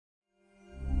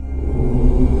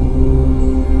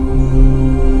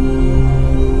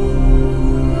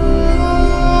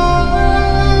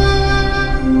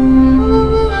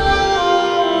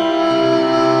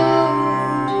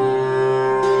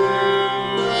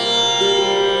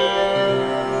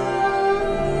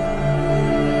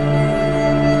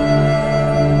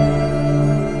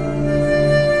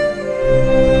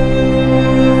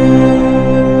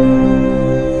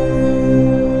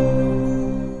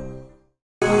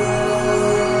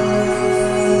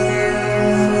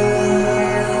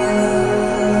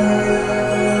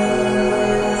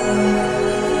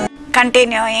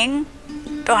Continuing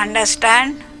to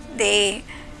understand the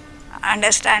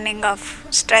understanding of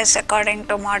stress according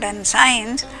to modern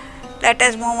science, let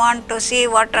us move on to see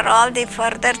what are all the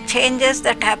further changes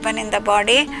that happen in the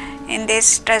body in this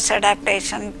stress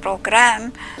adaptation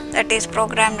program that is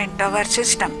programmed into our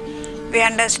system. We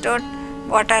understood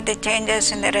what are the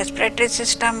changes in the respiratory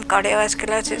system,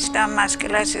 cardiovascular system,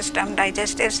 muscular system,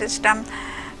 digestive system.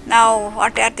 Now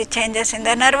what are the changes in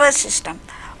the nervous system?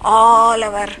 All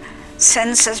our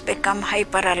senses become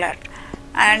hyper alert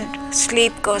and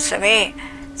sleep goes away.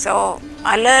 So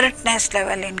alertness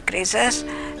level increases,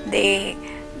 the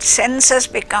senses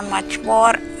become much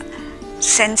more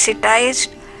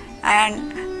sensitized,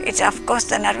 and it's of course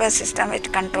the nervous system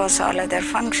which controls all other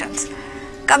functions.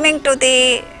 Coming to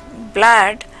the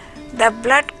blood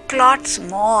clots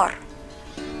more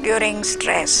during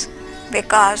stress,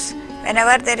 because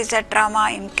whenever there is a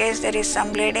trauma, in case there is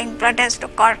some bleeding, blood has to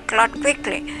clot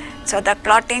quickly. So the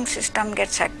clotting system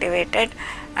gets activated,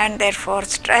 and therefore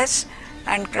stress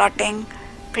and clotting,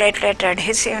 platelet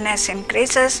adhesiveness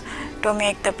increases to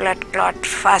make the blood clot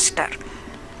faster.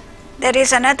 There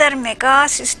is another mega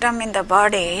system in the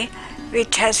body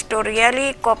which has to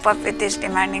really cope up with this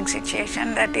demanding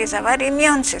situation, that is our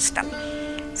immune system.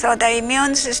 So the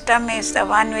immune system is the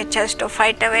one which has to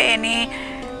fight away any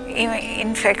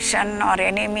infection or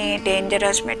enemy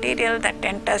dangerous material that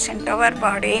enters into our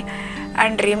body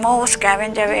and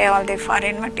scavenge away all the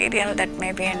foreign material that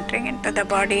may be entering into the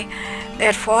body.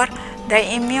 Therefore,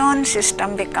 the immune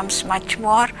system becomes much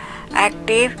more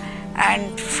active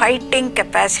and fighting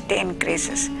capacity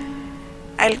increases.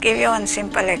 I'll give you one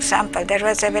simple example. There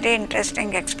was a very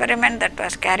interesting experiment that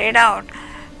was carried out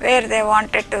where they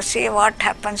wanted to see what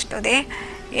happens to the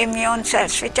immune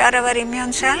cells. Which are our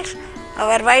immune cells?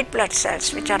 Our white blood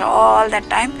cells, which are all the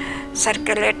time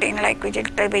circulating like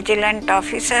vigilant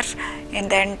officers in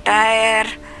the entire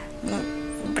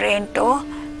brain to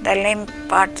the limb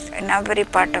parts, in every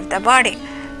part of the body.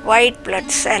 White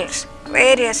blood cells,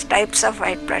 various types of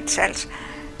white blood cells,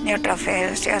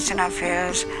 neutrophils,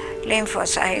 eosinophils,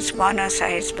 lymphocytes,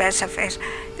 monocytes, basophils.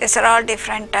 These are all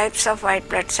different types of white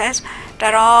blood cells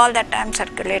that are all the time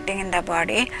circulating in the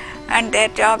body, and their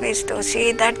job is to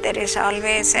see that there is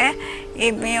always a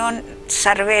immune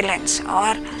surveillance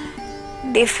or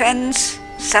defense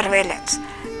surveillance.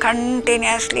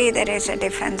 Continuously there is a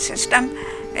defense system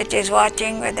which is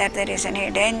watching whether there is any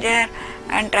danger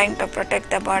and trying to protect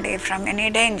the body from any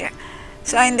danger.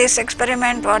 So in this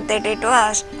experiment what they did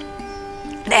was,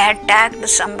 they had tagged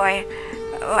some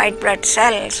white blood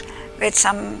cells with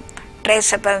some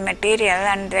traceable material,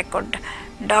 and they could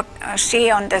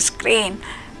see on the screen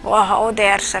how they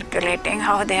are circulating,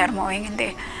 how they are moving in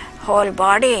the whole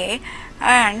body,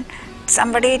 and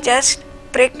somebody just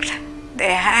pricked the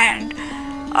hand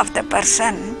of the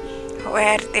person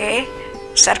where the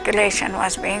circulation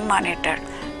was being monitored.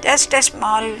 Just a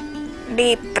small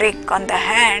deep prick on the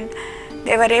hand,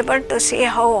 they were able to see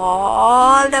how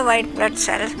all the white blood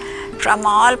cells from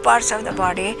all parts of the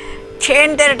body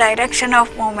change their direction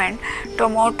of movement to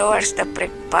move towards the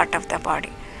prick part of the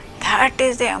body. That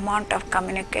is the amount of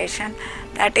communication,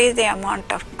 that is the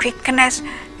amount of quickness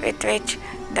with which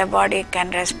the body can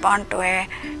respond to a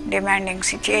demanding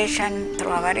situation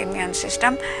through our immune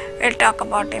system. We'll talk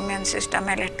about immune system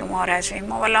a little more as we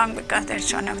move along, because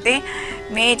that's one of the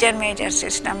major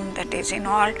system that is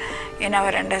involved in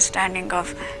our understanding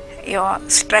of your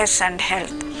stress and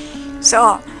health.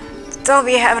 So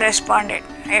we have responded.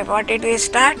 What did we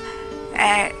start?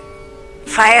 A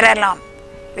fire alarm.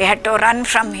 We had to run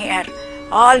from here.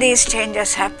 All these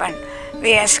changes happened.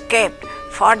 We escaped,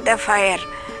 fought the fire,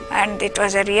 and it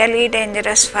was a really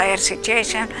dangerous fire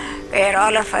situation where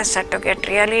all of us had to get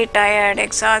really tired,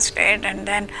 exhausted, and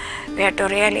then we had to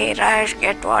really rush,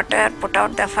 get water, put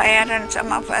out the fire, and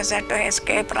some of us had to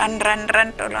escape, run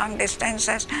to long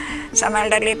distances. Some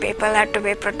elderly people had to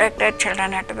be protected,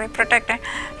 children had to be protected.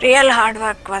 Real hard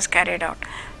work was carried out.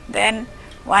 Then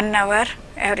 1 hour,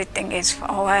 everything is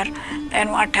over.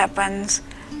 Then what happens?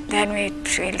 Then we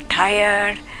feel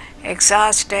tired,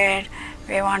 exhausted,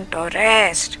 we want to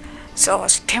rest. So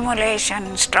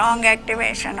stimulation, strong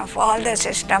activation of all the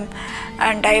system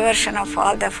and diversion of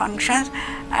all the functions,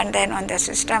 and then when the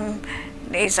system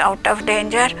is out of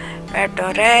danger, we have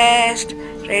to rest,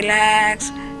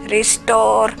 relax,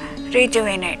 restore,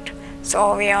 rejuvenate.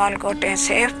 So we all go to a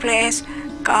safe place,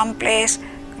 calm place,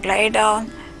 lie down,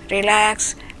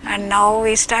 relax, and now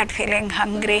we start feeling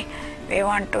hungry. We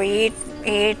want to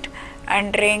eat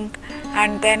and drink,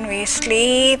 and then we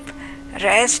sleep,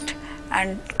 rest,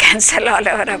 and cancel all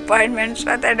our appointments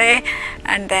for the day,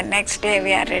 and then next day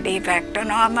we are ready back to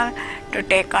normal to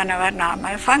take on our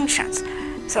normal functions.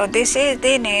 So this is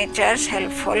the nature's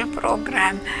helpful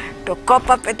program to cope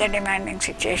up with the demanding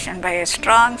situation by a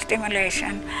strong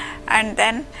stimulation, and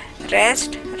then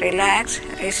rest, relax,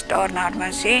 restore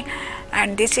normalcy.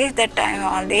 And this is the time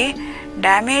all the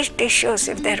damaged tissues,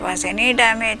 if there was any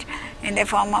damage in the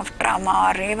form of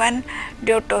trauma or even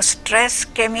due to stress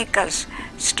chemicals,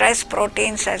 stress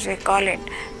proteins as we call it,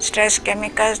 stress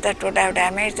chemicals that would have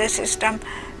damaged the system,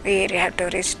 we have to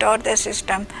restore the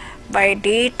system by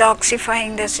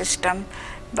detoxifying the system,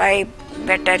 by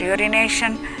better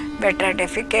urination, better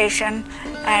defecation,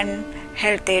 and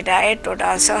healthy diet would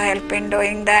also help in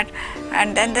doing that.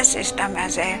 And then the system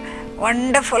has a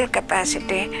wonderful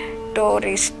capacity to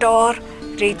restore,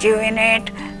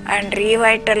 rejuvenate and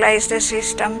revitalize the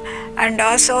system, and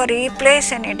also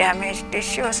replace any damaged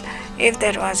tissues if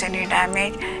there was any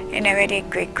damage in a very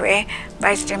quick way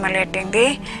by stimulating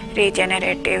the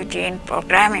regenerative gene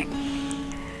programming.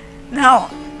 Now,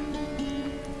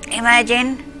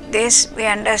 imagine this we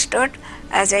understood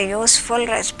as a useful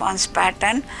response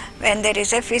pattern when there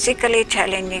is a physically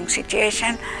challenging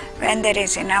situation, when there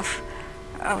is enough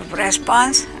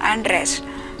response and rest.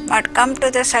 But come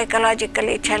to the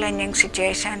psychologically challenging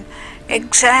situation,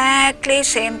 exactly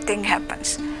same thing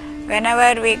happens.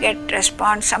 Whenever we get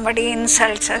response, somebody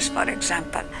insults us, for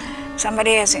example,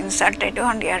 somebody has insulted you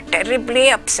and you are terribly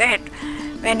upset.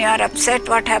 When you are upset,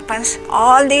 what happens?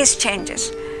 All these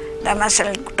changes. The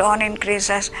muscle tone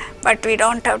increases, but we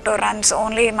don't have to run, so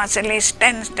only muscle is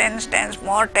tense,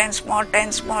 more tense.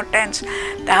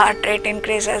 The heart rate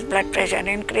increases, blood pressure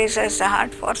increases, the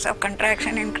heart force of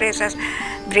contraction increases,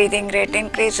 breathing rate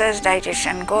increases,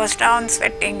 digestion goes down,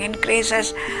 sweating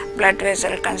increases, blood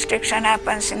vessel constriction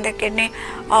happens in the kidney.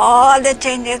 All the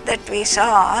changes that we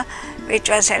saw, which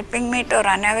was helping me to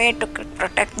run away to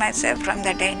protect myself from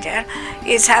the danger,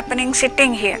 is happening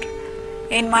sitting here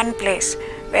in one place,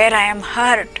 where I am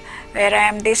hurt, where I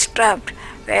am disturbed,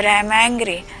 where I am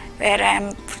angry, where I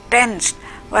am tensed,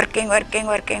 working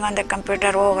on the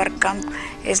computer, work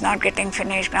is not getting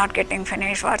finished,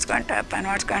 what's going to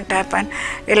happen,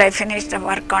 will I finish the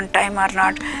work on time or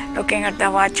not, looking at the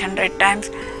watch 100 times,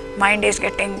 mind is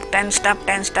getting tensed up,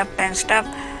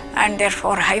 and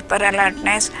therefore hyper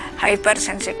alertness,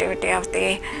 hypersensitivity of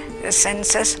the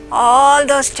senses, all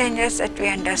those changes that we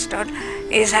understood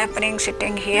is happening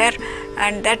sitting here,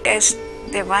 and that is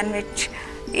the one which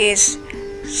is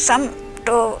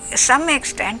to some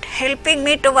extent helping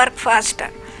me to work faster.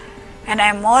 And I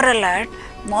am more alert,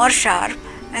 more sharp,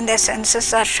 and the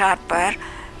senses are sharper,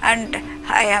 and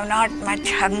I have not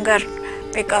much hunger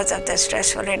because of the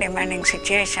stressfully demanding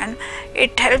situation.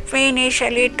 It helped me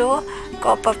initially to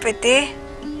cope up with the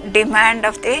demand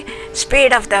of the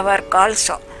speed of the work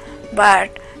also.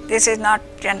 But this is not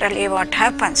generally what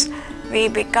happens. We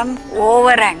become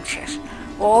over anxious,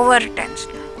 over tensed,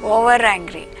 over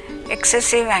angry,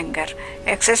 excessive anger,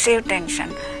 excessive tension,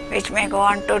 which may go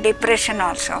on to depression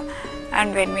also.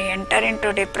 And when we enter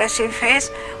into depressive phase,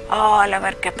 all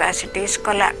our capacities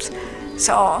collapse.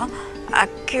 So,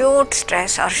 acute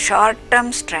stress or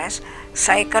short-term stress,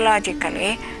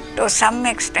 psychologically, to some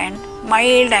extent,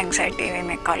 mild anxiety we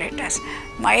may call it as,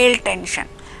 mild tension.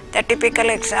 The typical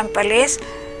example is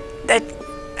that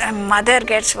a mother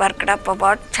gets worked up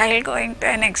about child going to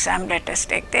an exam. Let us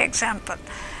take the example.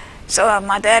 So a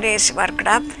mother is worked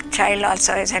up, child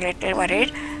also is a little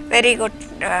worried, very good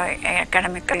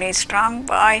academically strong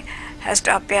boy, has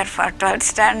to appear for 12th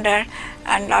standard,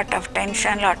 and lot of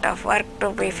tension, lot of work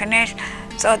to be finished.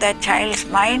 So the child's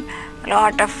mind,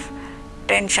 lot of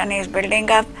tension is building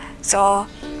up. So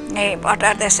what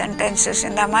are the sentences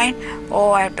in the mind?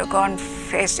 Oh, I have to go and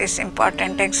face this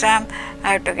important exam,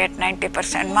 I have to get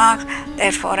 90% marks,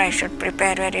 therefore I should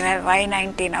prepare very well. Why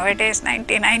 90? Nowadays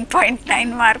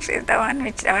 99.9 marks is the one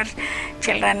which our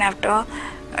children have to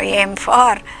aim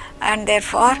for, and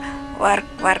therefore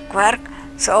work.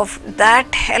 So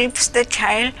that helps the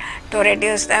child to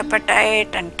reduce the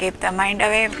appetite and keep the mind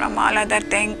away from all other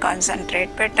things,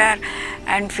 concentrate better,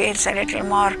 and feels a little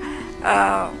more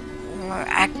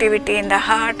activity in the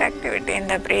heart, activity in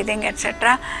the breathing,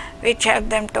 etc., which help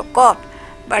them to cope.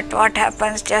 But what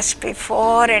happens just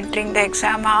before entering the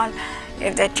exam hall,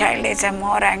 if the child is a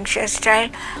more anxious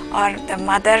child, or the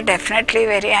mother, definitely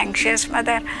very anxious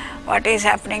mother, what is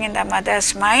happening in the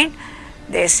mother's mind?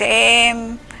 The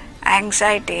same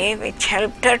anxiety which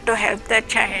helped her to help the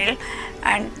child,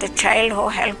 and the child who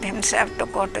helped himself to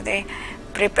go to the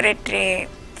preparatory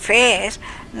phase,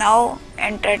 now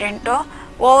entered into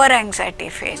over anxiety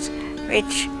phase,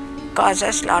 which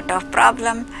causes lot of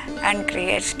problem and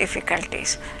creates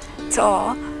difficulties.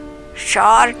 So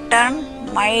short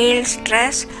term mild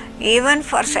stress even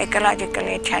for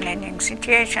psychologically challenging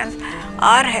situations,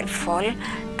 are helpful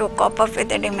to cope up with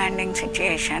the demanding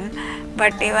situation.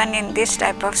 But even in this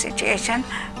type of situation,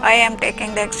 I am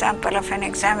taking the example of an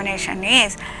examination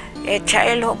is a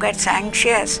child who gets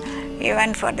anxious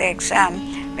even for the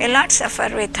exam will not suffer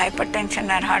with hypertension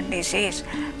or heart disease.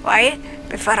 Why?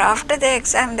 Before after the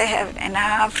exam they have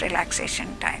enough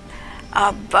relaxation time.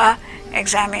 Abba,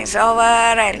 exam is over,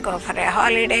 I'll go for a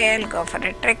holiday, I'll go for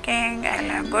a trekking, I'll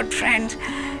have good friends,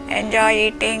 enjoy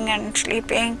eating and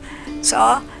sleeping.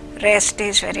 So rest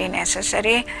is very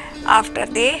necessary after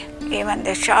even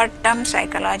the short term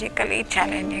psychologically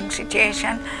challenging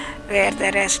situation, where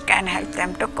the rest can help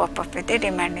them to cope up with the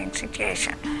demanding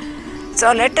situation.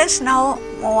 So let us now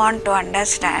move on to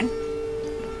understand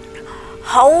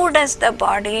how does the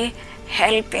body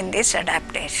help in this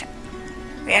adaptation.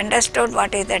 We understood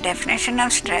what is the definition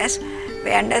of stress,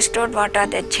 we understood what are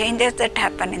the changes that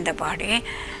happen in the body.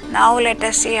 Now let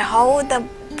us see how the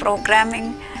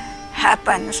programming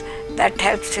happens that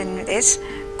helps in this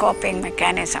coping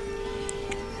mechanism.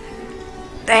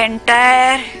 The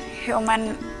entire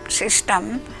human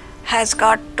system has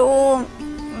got two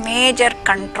major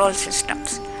control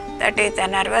systems, that is the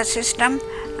nervous system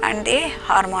and the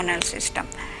hormonal system,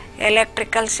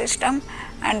 electrical system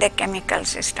and the chemical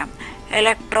system.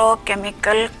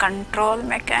 Electrochemical control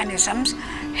mechanisms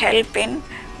help in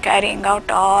carrying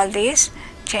out all these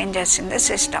changes in the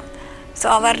system. So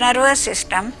our nervous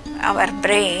system, our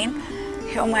brain,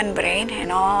 human brain,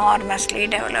 enormously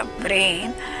developed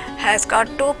brain, has got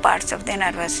two parts of the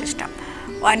nervous system.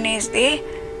 One is the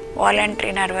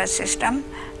voluntary nervous system,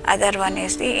 other one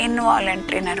is the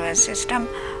involuntary nervous system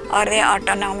or the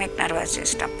autonomic nervous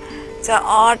system. So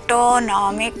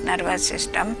autonomic nervous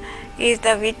system is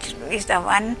the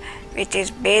one which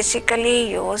is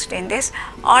basically used in this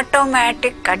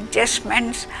automatic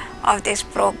adjustments of these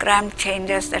programmed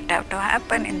changes that have to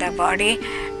happen in the body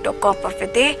to cope up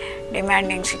with the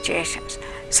demanding situations.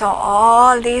 So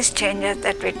all these changes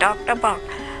that we talked about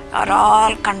are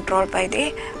all controlled by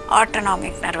the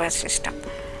autonomic nervous system.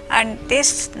 And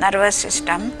this nervous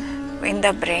system in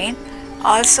the brain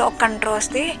also controls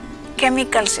the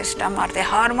chemical system or the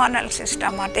hormonal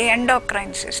system or the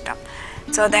endocrine system.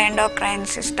 So the endocrine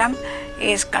system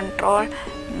is controlled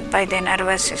by the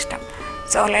nervous system.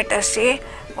 So let us see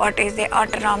what is the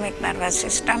autonomic nervous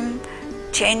system,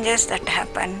 changes that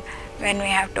happen when we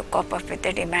have to cope up with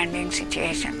the demanding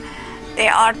situation. The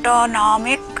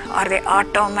autonomic or the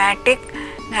automatic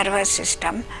nervous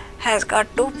system has got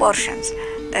two portions,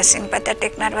 the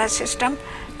sympathetic nervous system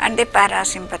and the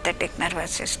parasympathetic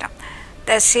nervous system.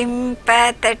 The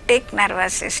sympathetic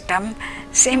nervous system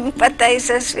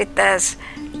sympathizes with us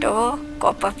to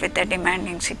cope up with the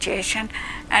demanding situation,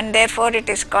 and therefore it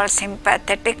is called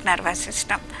sympathetic nervous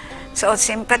system. So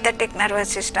sympathetic nervous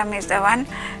system is the one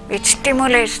which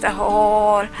stimulates the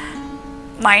whole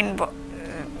mind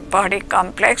body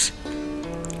complex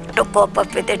to cope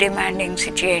up with the demanding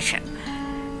situation.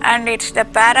 And it's the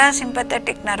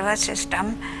parasympathetic nervous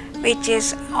system which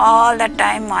is all the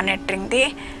time monitoring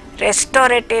the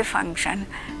restorative function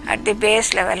at the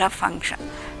base level of function.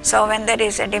 So when there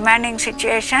is a demanding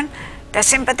situation, the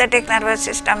sympathetic nervous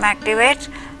system activates,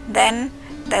 then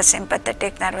the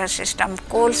sympathetic nervous system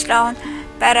cools down,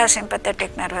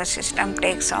 parasympathetic nervous system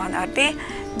takes on the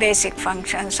basic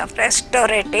functions of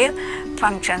restorative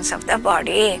functions of the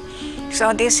body.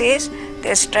 So this is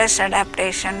the stress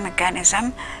adaptation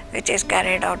mechanism which is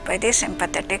carried out by the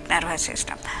sympathetic nervous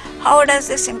system. How does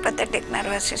the sympathetic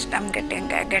nervous system get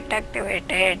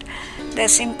activated? The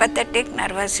sympathetic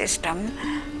nervous system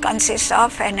consists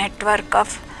of a network of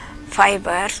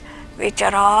fibers which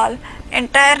are all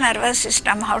entire nervous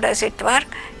system. How does it work?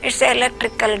 It's an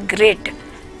electrical grid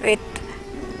with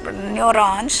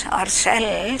neurons or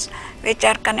cells which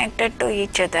are connected to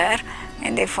each other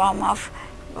in the form of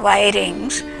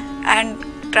wirings, and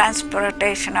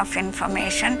transportation of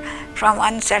information from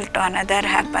one cell to another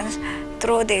happens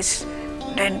through these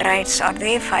dendrites or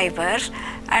the fibers,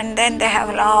 and then they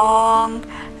have long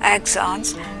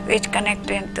axons which connect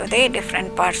into the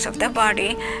different parts of the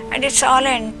body, and it's all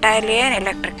entirely an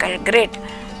electrical grid.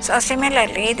 So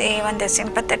similarly, even the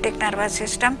sympathetic nervous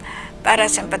system,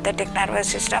 parasympathetic nervous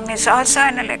system is also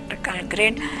an electrical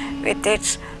grid with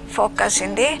its focus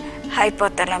in the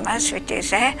hypothalamus, which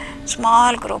is a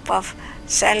small group of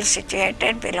cells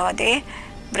situated below the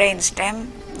brainstem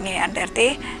under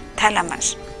the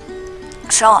thalamus.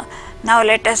 So now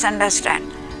let us understand.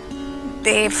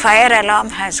 The fire alarm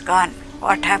has gone.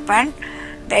 What happened?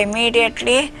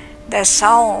 Immediately the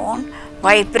sound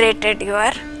vibrated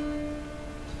your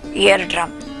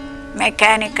eardrum.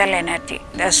 mechanical energy.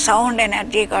 The sound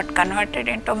energy got converted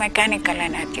into mechanical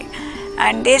energy,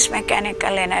 and this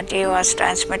mechanical energy was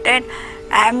transmitted,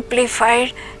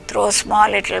 amplified through small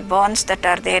little bones that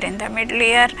are there in the middle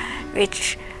ear,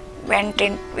 which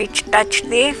touched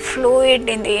the fluid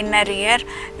in the inner ear,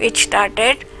 which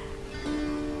started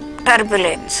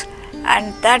turbulence,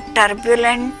 and that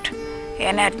turbulent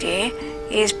energy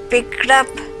is picked up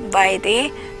by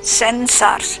the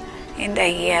sensors in the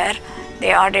ear,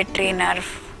 the auditory nerve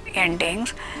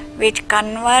endings, which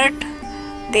convert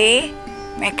the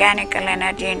mechanical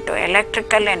energy into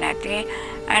electrical energy,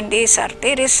 and these are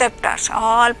the receptors.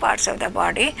 All parts of the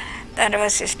body, the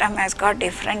nervous system has got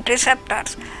different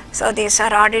receptors. So these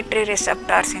are auditory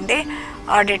receptors in the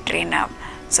auditory nerve.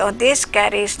 So this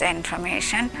carries the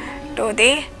information to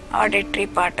the auditory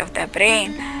part of the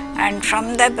brain, and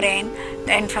from the brain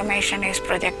the information is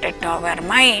projected to our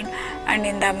mind, and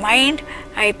in the mind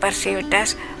I perceive it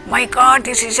as, my God,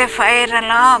 this is a fire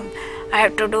alarm, I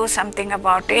have to do something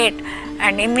about it,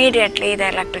 and immediately the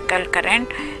electrical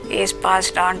current is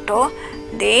passed on to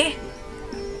the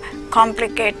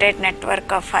complicated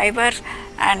network of fibers,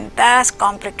 and thus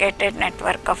complicated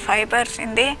network of fibers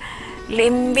in the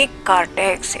limbic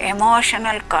cortex,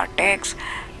 emotional cortex,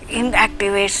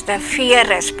 activates the fear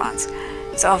response.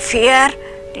 So fear,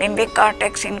 limbic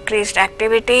cortex increased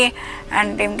activity,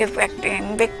 and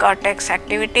limbic cortex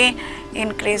activity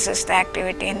increases the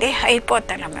activity in the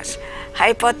hypothalamus.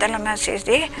 Hypothalamus is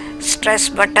the stress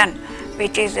button,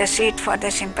 which is the seat for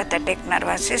the sympathetic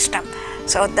nervous system.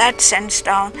 So that sends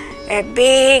down a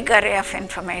big array of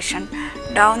information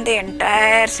down the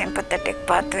entire sympathetic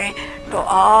pathway to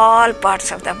all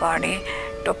parts of the body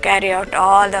to carry out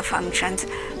all the functions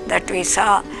that we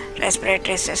saw.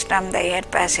 Respiratory system, the air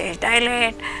passage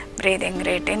dilate, breathing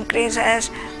rate increases,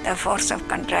 the force of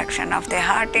contraction of the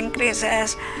heart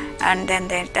increases, and then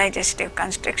the digestive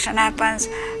constriction happens,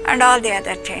 and all the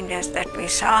other changes that we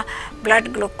saw.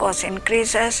 Blood glucose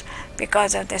increases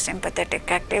because of the sympathetic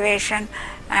activation,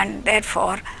 and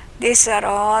therefore these are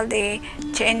all the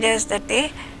changes that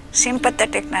the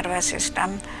sympathetic nervous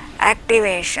system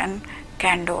activation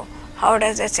can do. How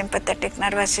does the sympathetic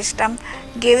nervous system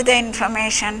give the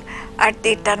information? At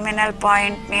the terminal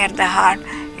point near the heart,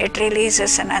 it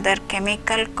releases another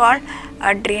chemical called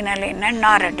adrenaline and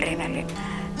noradrenaline.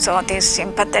 So this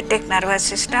sympathetic nervous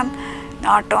system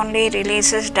not only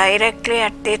releases directly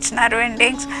at its nerve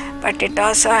endings, but it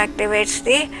also activates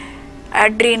the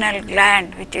adrenal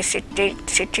gland, which is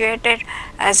situated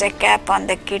as a cap on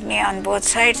the kidney on both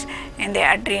sides in the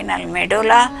adrenal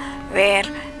medulla, where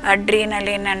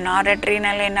adrenaline and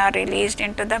noradrenaline are released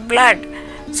into the blood.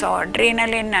 So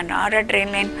adrenaline and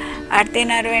noradrenaline at the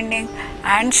nerve ending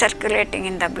and circulating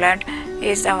in the blood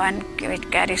is the one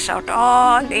which carries out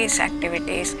all these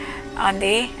activities on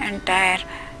the entire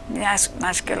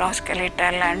musculoskeletal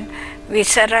and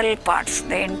visceral parts,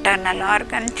 the internal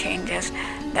organ changes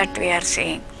that we are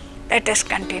seeing. Let us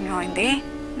continue in the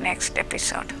next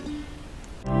episode.